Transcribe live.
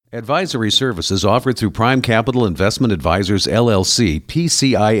Advisory services offered through Prime Capital Investment Advisors, LLC,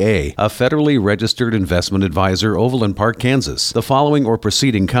 PCIA, a federally registered investment advisor, Overland Park, Kansas. The following or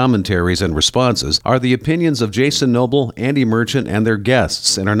preceding commentaries and responses are the opinions of Jason Noble, Andy Merchant, and their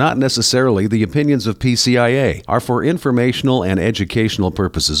guests, and are not necessarily the opinions of PCIA, are for informational and educational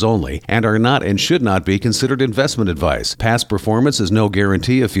purposes only, and are not and should not be considered investment advice. Past performance is no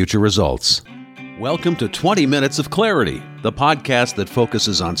guarantee of future results. Welcome to 20 Minutes of Clarity, the podcast that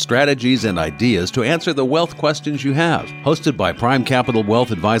focuses on strategies and ideas to answer the wealth questions you have. Hosted by Prime Capital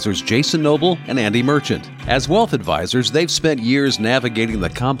Wealth Advisors Jason Noble and Andy Merchant. As wealth advisors, they've spent years navigating the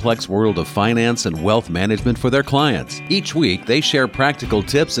complex world of finance and wealth management for their clients. Each week, they share practical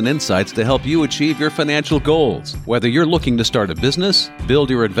tips and insights to help you achieve your financial goals. Whether you're looking to start a business, build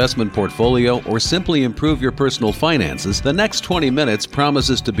your investment portfolio, or simply improve your personal finances, the next 20 minutes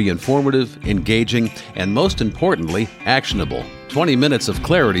promises to be informative, engaging, and most importantly, actionable. 20 Minutes of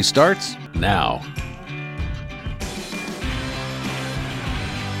Clarity starts now.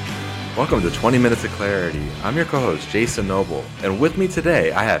 Welcome to 20 Minutes of Clarity. I'm your co-host, Jason Noble, and with me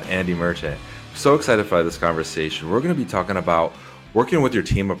today, I have Andy Merchant. So excited for this conversation. We're going to be talking about working with your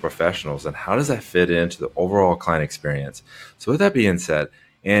team of professionals and how does that fit into the overall client experience. So with that being said,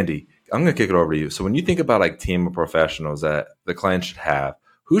 Andy, I'm going to kick it over to you. So when you think about like team of professionals that the client should have,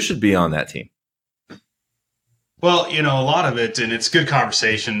 who should be on that team? Well, a lot of it, and it's good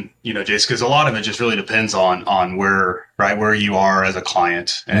conversation, Jason, because a lot of it just really depends on where you are as a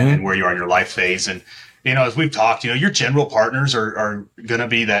client and where you are in your life phase. And, as we've talked, your general partners are going to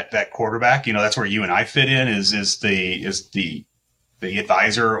be that quarterback. That's where you and I fit in is the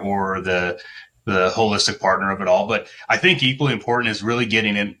advisor or the holistic partner of it all. But I think equally important is really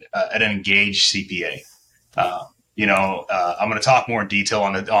getting an engaged CPA. I'm going to talk more in detail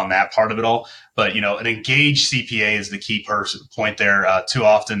on that part of it all, but an engaged CPA is the key point there. Too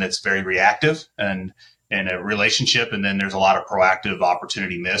often it's very reactive and in a relationship, and then there's a lot of proactive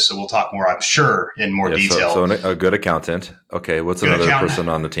opportunity missed. So we'll talk more, I'm sure, in more detail. So a good accountant. Okay, what's another person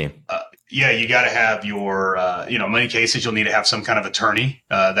on the team? You got to have your, in many cases you'll need to have some kind of attorney.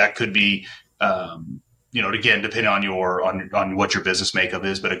 That could be, again, depending on what your business makeup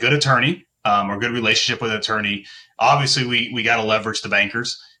is, but a good attorney. Or good relationship with an attorney. Obviously, we got to leverage the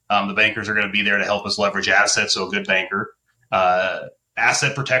bankers. The bankers are going to be there to help us leverage assets. So a good banker,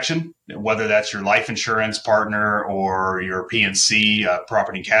 asset protection, whether that's your life insurance partner or your PNC,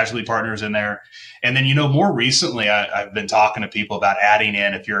 property and casualty partners in there. And then, more recently, I've been talking to people about adding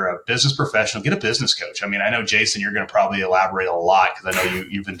in, if you're a business professional, get a business coach. I mean, I know, Jason, you're going to probably elaborate a lot because I know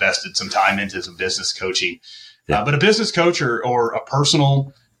you've invested some time into some business coaching. Yeah. But a business coach or a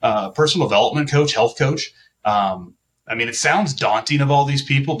personal development coach, health coach. It sounds daunting of all these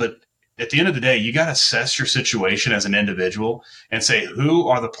people, but at the end of the day, you got to assess your situation as an individual and say, who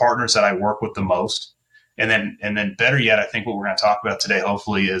are the partners that I work with the most? And then better yet, I think what we're going to talk about today,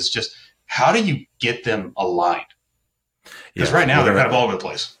 hopefully, is just how do you get them aligned? Because right now they're kind of all over the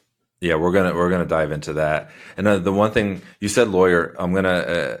place. Yeah, we're gonna dive into that. And the one thing you said, lawyer, I'm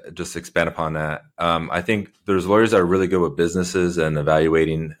gonna just expand upon that. I think there's lawyers that are really good with businesses and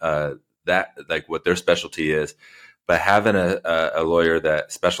evaluating that, like what their specialty is, but having a lawyer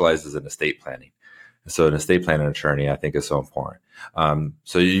that specializes in estate planning. So an estate planning attorney, I think, is so important.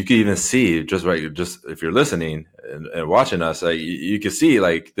 So you can even see just if you're listening and watching us, you can see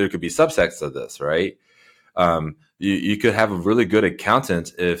like there could be subsets of this, right? You could have a really good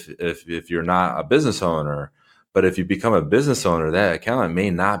accountant if you're not a business owner, but if you become a business owner, that accountant may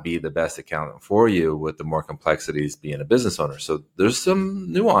not be the best accountant for you with the more complexities being a business owner. So there's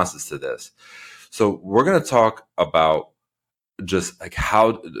some nuances to this. So we're going to talk about just like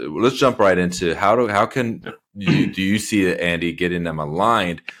let's jump right into how can do you see Andy getting them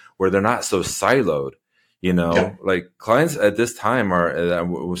aligned where they're not so siloed, Yeah. Like clients at this time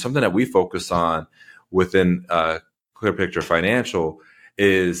are something that we focus on within Clear Picture Financial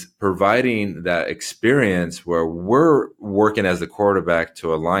is providing that experience where we're working as the quarterback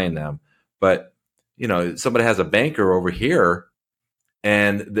to align them. But, somebody has a banker over here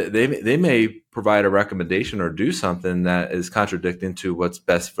and they may provide a recommendation or do something that is contradicting to what's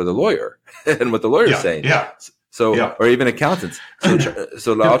best for the lawyer and what the lawyer's saying. Yeah. So, or even accountants.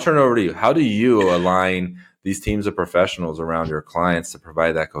 So I'll turn it over to you. How do you align these teams of professionals around your clients to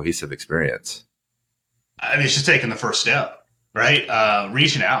provide that cohesive experience? It's just taking the first step, right?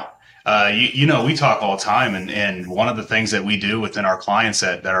 Reaching out. We talk all the time, and one of the things that we do within our clients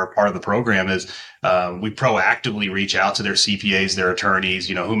that are part of the program is we proactively reach out to their CPAs, their attorneys,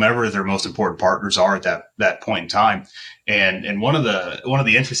 whomever their most important partners are at that point in time. And one of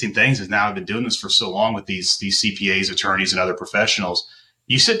the interesting things is now I've been doing this for so long with these CPAs, attorneys, and other professionals.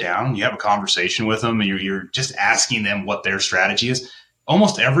 You sit down, you have a conversation with them, and you're just asking them what their strategy is.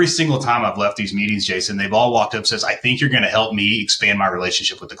 Almost every single time I've left these meetings, Jason, they've all walked up and says, I think you're going to help me expand my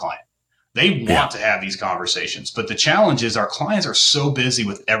relationship with the client. They want to have these conversations. But the challenge is our clients are so busy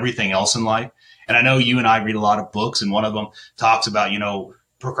with everything else in life. And I know you and I read a lot of books, and one of them talks about,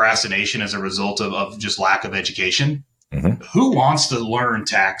 procrastination as a result of just lack of education. Mm-hmm. Who wants to learn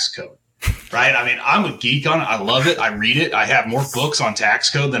tax code? Right? I mean, I'm a geek on it. I love it. I read it. I have more books on tax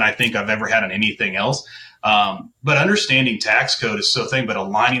code than I think I've ever had on anything else. But understanding tax code is so thing, but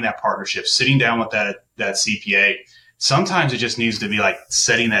aligning that partnership, sitting down with that CPA, sometimes it just needs to be like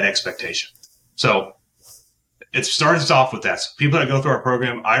setting that expectation. So it starts off with that. So people that go through our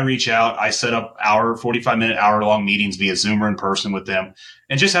program, I reach out, I set up 45-minute, hour-long meetings via Zoom or in person with them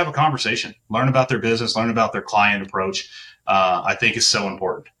and just have a conversation, learn about their business, learn about their client approach. I think is so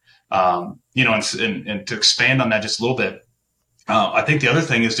important. And to expand on that just a little bit, I think the other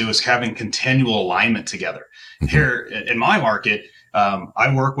thing is having continual alignment together. Here in my market,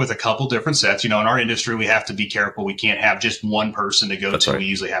 I work with a couple different sets. In our industry, we have to be careful. We can't have just one person to go to. Right. We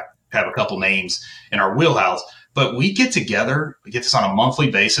usually have a couple names in our wheelhouse. But we get together, we get this on a monthly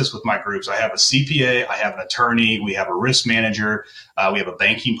basis with my groups. I have a CPA, I have an attorney, we have a risk manager, we have a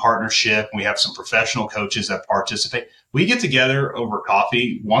banking partnership, we have some professional coaches that participate. We get together over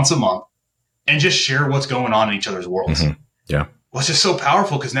coffee once a month and just share what's going on in each other's worlds. Mm-hmm. Yeah. Well, it's just so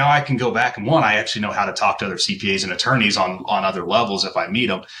powerful because now I can go back and I actually know how to talk to other CPAs and attorneys on other levels if I meet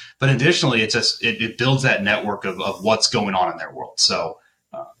them. But additionally, it builds that network of what's going on in their world. So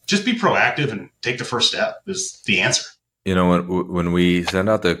just be proactive and take the first step is the answer. When we send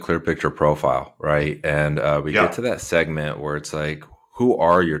out the clear picture profile, right? And we get to that segment where it's like, who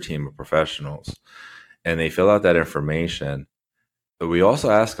are your team of professionals? And they fill out that information. But we also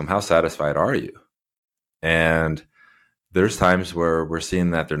ask them, how satisfied are you? And there's times where we're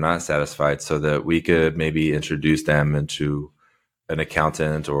seeing that they're not satisfied, so that we could maybe introduce them into an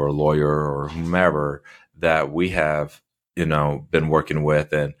accountant or a lawyer or whomever that we have, been working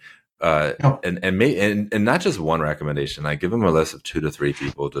with, and not just one recommendation. I give them a list of 2 to 3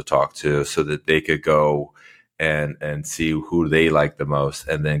 people to talk to, so that they could go and see who they like the most,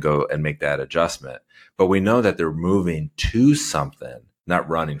 and then go and make that adjustment. But we know that they're moving to something, not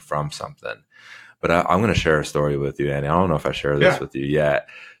running from something. But I'm going to share a story with you, Andy. I don't know if I share this with you yet.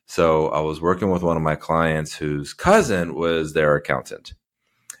 So I was working with one of my clients whose cousin was their accountant,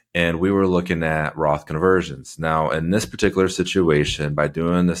 and we were looking at Roth conversions. Now, in this particular situation, by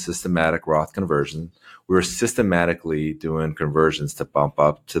doing the systematic Roth conversion, we were systematically doing conversions to bump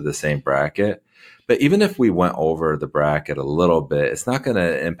up to the same bracket. But even if we went over the bracket a little bit, it's not going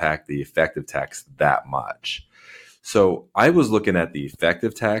to impact the effective tax that much. So I was looking at the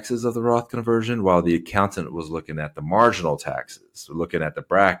effective taxes of the Roth conversion, while the accountant was looking at the marginal taxes, looking at the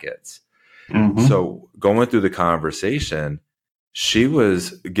brackets. Mm-hmm. So going through the conversation, she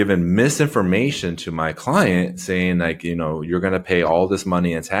was giving misinformation to my client, saying like, you're going to pay all this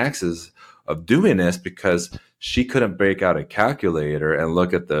money in taxes of doing this, because she couldn't break out a calculator and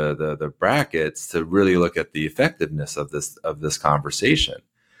look at the brackets to really look at the effectiveness of this conversation.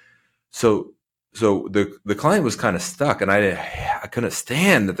 So the client was kind of stuck, and I couldn't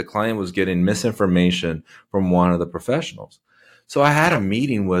stand that the client was getting misinformation from one of the professionals. So I had a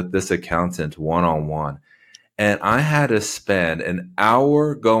meeting with this accountant one-on-one, and I had to spend an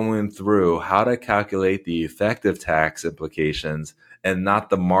hour going through how to calculate the effective tax implications and not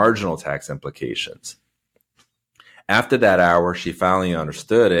the marginal tax implications. After that hour, she finally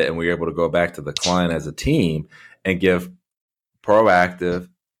understood it, and we were able to go back to the client as a team and give proactive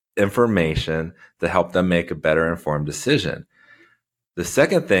information to help them make a better informed decision. The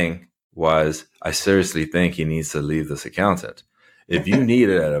second thing was, I seriously think he needs to leave this accountant. If you need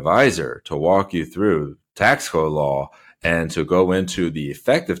an advisor to walk you through tax code law and to go into the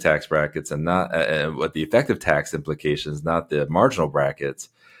effective tax brackets and not what the effective tax implications, not the marginal brackets,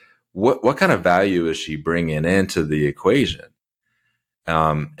 what kind of value is she bringing into the equation?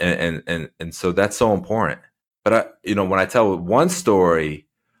 And so that's so important. But when I tell one story,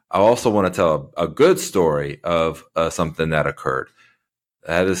 I also want to tell a good story of something that occurred.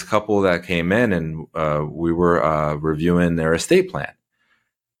 I had this couple that came in, and we were reviewing their estate plan.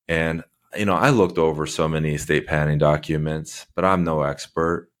 And, I looked over so many estate planning documents, but I'm no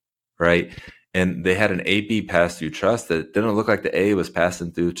expert, right? And they had an AB pass-through trust that didn't look like the A was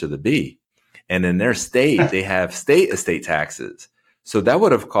passing through to the B. And in their state, they have state estate taxes. So that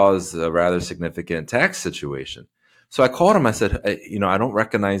would have caused a rather significant tax situation. So I called him. I said, I don't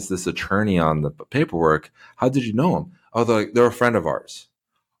recognize this attorney on the paperwork. How did you know him? Oh, they're a friend of ours.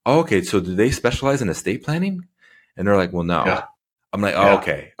 Oh, okay. So do they specialize in estate planning? And they're like, well, no. Yeah. I'm like, oh,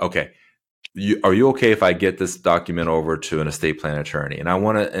 okay. Are you okay if I get this document over to an estate plan attorney? And I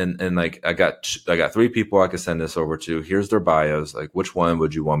want to, and like, I got 3 people I could send this over to. Here's their bios. Like, which one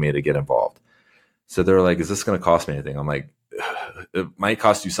would you want me to get involved? So they're like, is this going to cost me anything? I'm like, it might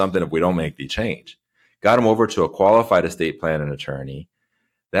cost you something if we don't make the change. Got them over to a qualified estate planning attorney.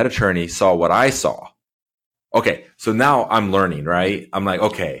 That attorney saw what I saw. Okay, so now I'm learning, right? I'm like,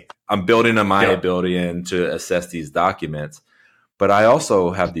 okay, I'm building on my ability in to assess these documents. But I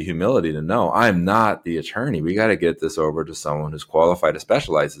also have the humility to know I'm not the attorney. We got to get this over to someone who's qualified, who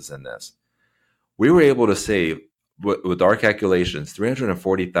specializes in this. We were able to save, with our calculations,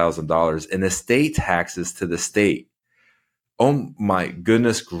 $340,000 in estate taxes to the state. Oh my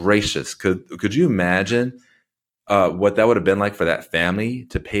goodness gracious! Could you imagine what that would have been like for that family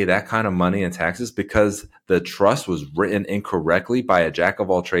to pay that kind of money in taxes because the trust was written incorrectly by a jack of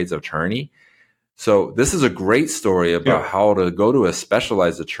all trades attorney? So this is a great story about how to go to a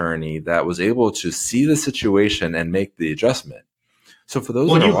specialized attorney that was able to see the situation and make the adjustment. So for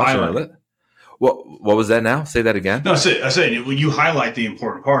those that are watching, what was that now? Say that again. No, I said when you highlight the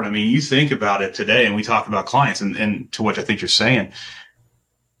important part. I mean, you think about it today, and we talk about clients, and to what I think you're saying,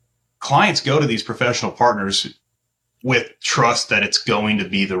 clients go to these professional partners with trust that it's going to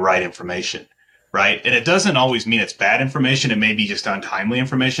be the right information. Right. And it doesn't always mean it's bad information. It may be just untimely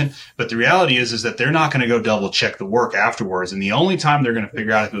information. But the reality is that they're not going to go double check the work afterwards. And the only time they're going to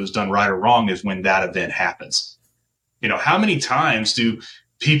figure out if it was done right or wrong is when that event happens. You know, how many times do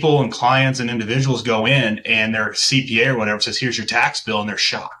people and clients and individuals go in and their CPA or whatever says, here's your tax bill, and they're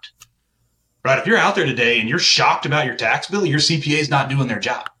shocked. Right. If you're out there today and you're shocked about your tax bill, your CPA is not doing their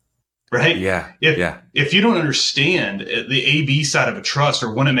job. Right? If you don't understand the AB side of a trust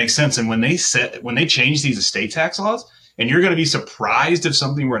or when it makes sense, and when they change these estate tax laws, and you're going to be surprised if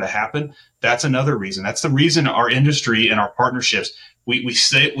something were to happen, that's another reason. That's the reason our industry and our partnerships, we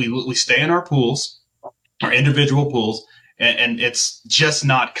stay in our pools, our individual pools, and it's just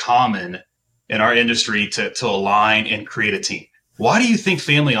not common in our industry to align and create a team. Why do you think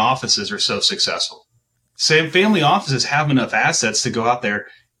family offices are so successful? Family offices have enough assets to go out there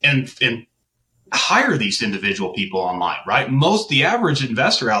and hire these individual people online, right? The average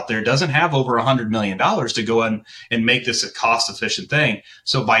investor out there doesn't have over $100 million to go in and make this a cost efficient thing.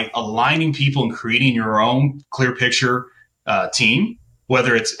 So by aligning people and creating your own clear picture team,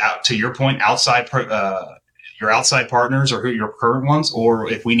 whether it's out to your point, your outside partners or who your current ones, or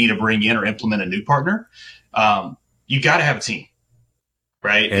if we need to bring in or implement a new partner, you got to have a team,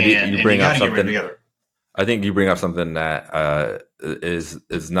 right? And you got to get it together. I think you bring up something that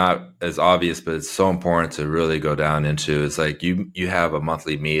is not as obvious, but it's so important to really go down into. It's like you have a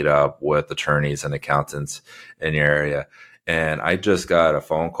monthly meetup with attorneys and accountants in your area. And I just got a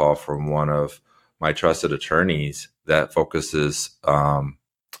phone call from one of my trusted attorneys that focuses on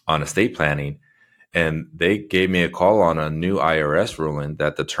estate planning. And they gave me a call on a new IRS ruling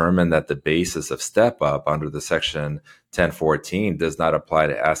that determined that the basis of step up under the Section 1014 does not apply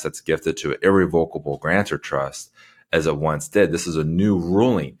to assets gifted to an irrevocable grantor trust as it once did. This is a new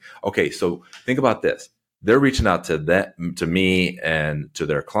ruling. Okay, so think about this. They're reaching out to me and to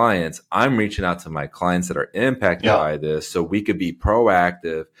their clients. I'm reaching out to my clients that are impacted by this, so we could be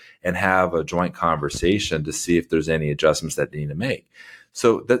proactive and have a joint conversation to see if there's any adjustments that they need to make.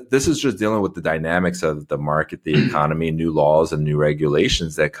 So this is just dealing with the dynamics of the market, the economy, new laws and new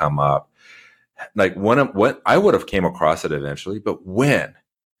regulations that come up. Like when I would have came across it eventually, but when?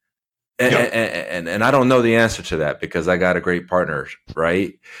 And I don't know the answer to that because I got a great partner,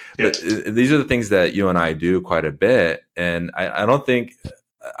 right? But these are the things that you and I do quite a bit, and I don't take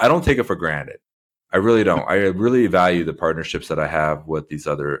it for granted. I really don't. I really value the partnerships that I have with these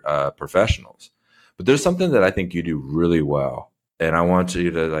other professionals. But there's something that I think you do really well. And I want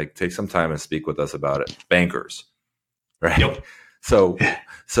you to take some time and speak with us about it. Bankers, right? Yep.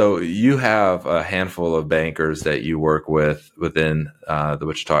 So you have a handful of bankers that you work with within the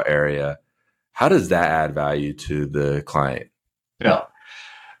Wichita area. How does that add value to the client? Yeah.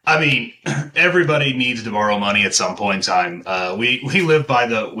 I mean, everybody needs to borrow money at some point in time. We live by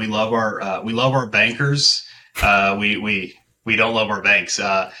we love our bankers. We don't love our banks.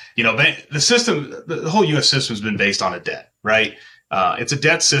 The system, the whole U.S. system has been based on a debt, right? It's a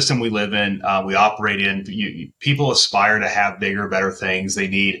debt system we live in, we operate in. People aspire to have bigger, better things. They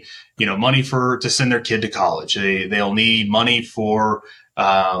need, money to send their kid to college. They'll need money for,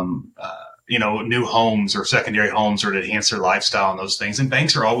 new homes or secondary homes or to enhance their lifestyle and those things. And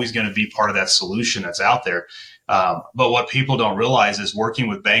banks are always going to be part of that solution that's out there. But what people don't realize is working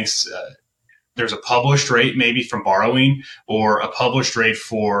with banks, there's a published rate maybe from borrowing, or a published rate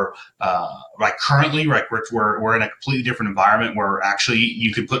for like currently, like we're in a completely different environment where actually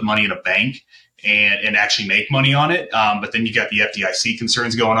you could put money in a bank and actually make money on it. But then you got the FDIC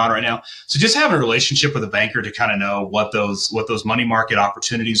concerns going on right now. So just having a relationship with a banker to kind of know what those money market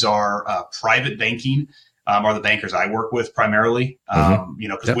opportunities are. Private banking are the bankers I work with primarily.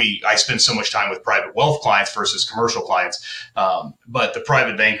 Because I spend so much time with private wealth clients versus commercial clients. But the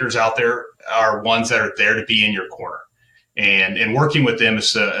private bankers out there are ones that are there to be in your corner, and working with them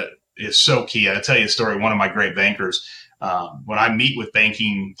is so key. I'll tell you a story. One of my great bankers. When I meet with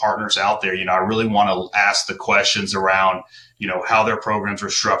banking partners out there, I really want to ask the questions around, how their programs are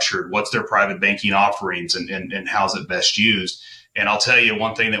structured, what's their private banking offerings, and how's it best used. And I'll tell you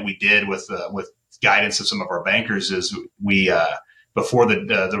one thing that we did with guidance of some of our bankers is we, before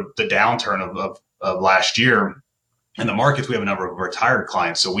the downturn of last year in the markets, we have a number of retired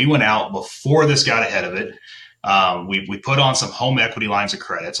clients. So we went out before this got ahead of it. We put on some home equity lines of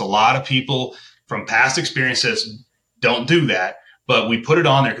credits. A lot of people from past experiences don't do that, but we put it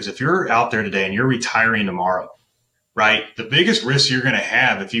on there because if you're out there today and you're retiring tomorrow, right, the biggest risk you're going to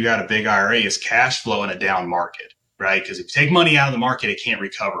have if you got a big IRA is cash flow in a down market, right? Because if you take money out of the market, it can't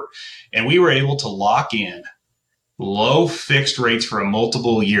recover. And we were able to lock in low fixed rates for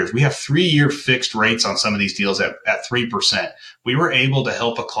multiple years. We have 3-year fixed rates on some of these deals at 3%. We were able to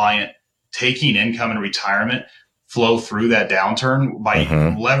help a client taking income in retirement flow through that downturn by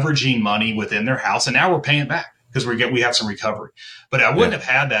leveraging money within their house. And now we're paying it back, because we have some recovery. But I wouldn't have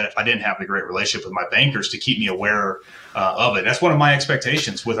had that if I didn't have the great relationship with my bankers to keep me aware of it. That's one of my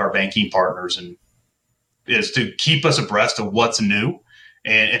expectations with our banking partners, and is to keep us abreast of what's new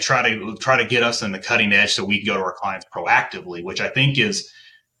and try to get us in the cutting edge so we can go to our clients proactively, which I think is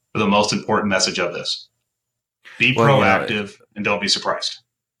the most important message of this. Be proactive and don't be surprised.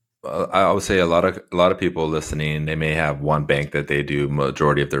 I would say a lot of people listening, they may have one bank that they do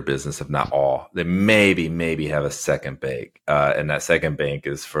majority of their business, if not all. They maybe have a second bank, and that second bank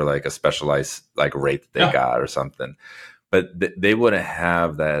is for like a specialized like rate that they got or something. But they wouldn't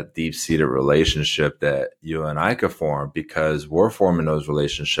have that deep-seated relationship that you and I could form, because we're forming those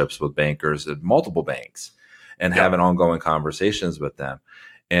relationships with bankers at multiple banks and having ongoing conversations with them.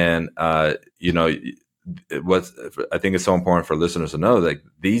 And what I think is so important for listeners to know, that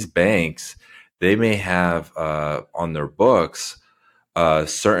these banks, they may have on their books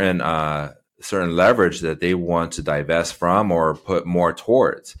certain leverage that they want to divest from or put more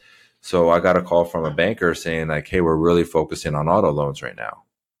towards. So I got a call from a banker saying like, "Hey, we're really focusing on auto loans right now."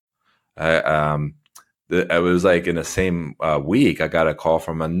 It was like in the same week, I got a call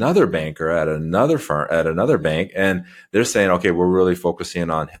from another banker at another firm, at another bank, and they're saying, "Okay, we're really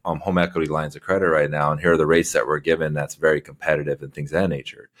focusing on home equity lines of credit right now, and here are the rates that we're given. That's very competitive and things of that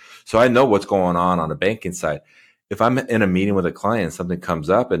nature." So I know what's going on the banking side. If I'm in a meeting with a client, something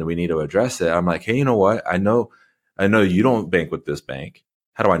comes up and we need to address it, I'm like, "Hey, you know what? I know you don't bank with this bank.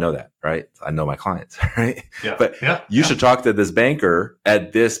 How do I know that?" Right? I know my clients, right? Yeah. But you should talk to this banker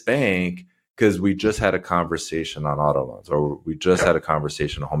at this bank, because we just had a conversation on auto loans, or we just had a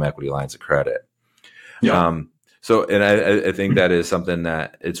conversation on home equity lines of credit. So, and I think that is something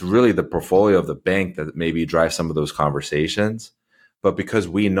that it's really the portfolio of the bank that maybe drives some of those conversations. But because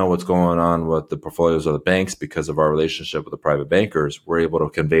we know what's going on with the portfolios of the banks, because of our relationship with the private bankers, we're able to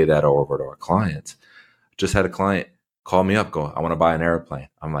convey that over to our clients. Just had a client call me up, go, "I want to buy an airplane."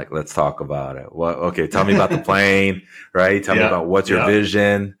 I'm like, "Let's talk about it." Well, okay, tell me about the plane, right? Tell me about what's your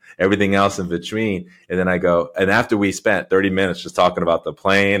vision, everything else in between. And then I go, and after we spent 30 minutes just talking about the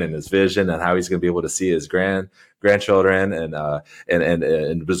plane and his vision and how he's going to be able to see his grandchildren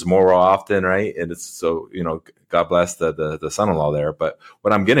and just more often, right? And it's so, God bless the son-in-law there. But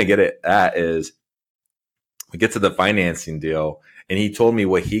what I'm going to get at is we get to the financing deal, and he told me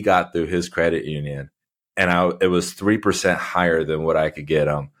what he got through his credit union. And it was 3% higher than what I could get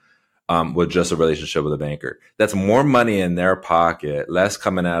him with just a relationship with a banker. That's more money in their pocket, less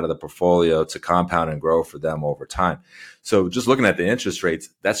coming out of the portfolio to compound and grow for them over time. So just looking at the interest rates,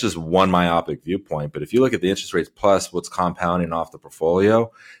 that's just one myopic viewpoint. But if you look at the interest rates plus what's compounding off the portportfolio,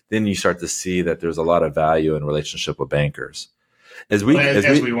 then you start to see that there's a lot of value in relationship with bankers. Let me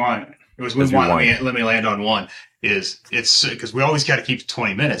land on one. It's because we always got to keep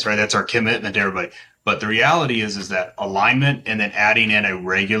 20 minutes, right? That's our commitment to everybody. But the reality is that alignment and then adding in a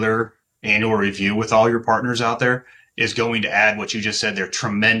regular annual review with all your partners out there is going to add what you just said, their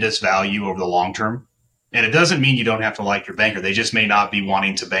tremendous value over the long term. And it doesn't mean you don't have to like your banker. They just may not be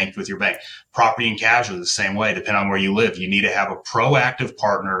wanting to bank with your bank. Property and casualty the same way, depending on where you live. You need to have a proactive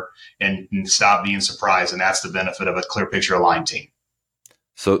partner and stop being surprised. And that's the benefit of a clear picture aligned team.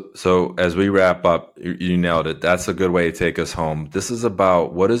 So as we wrap up, you nailed it. That's a good way to take us home. This is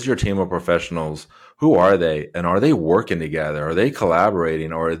about, what is your team of professionals? Who are they? And are they working together? Are they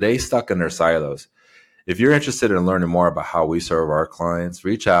collaborating, or are they stuck in their silos? If you're interested in learning more about how we serve our clients,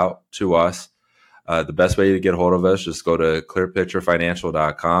 reach out to us. The best way to get a hold of us, just go to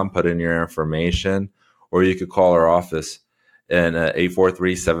clearpicturefinancial.com, put in your information, or you could call our office and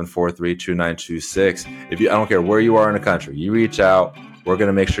 843-743-2926. I don't care where you are in the country, you reach out. We're going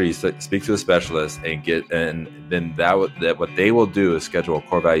to make sure you speak to a specialist and then what they will do is schedule a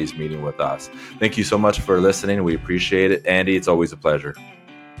core values meeting with us. Thank you so much for listening. We appreciate it. Andy, it's always a pleasure.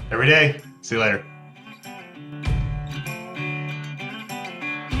 Every day. See you later.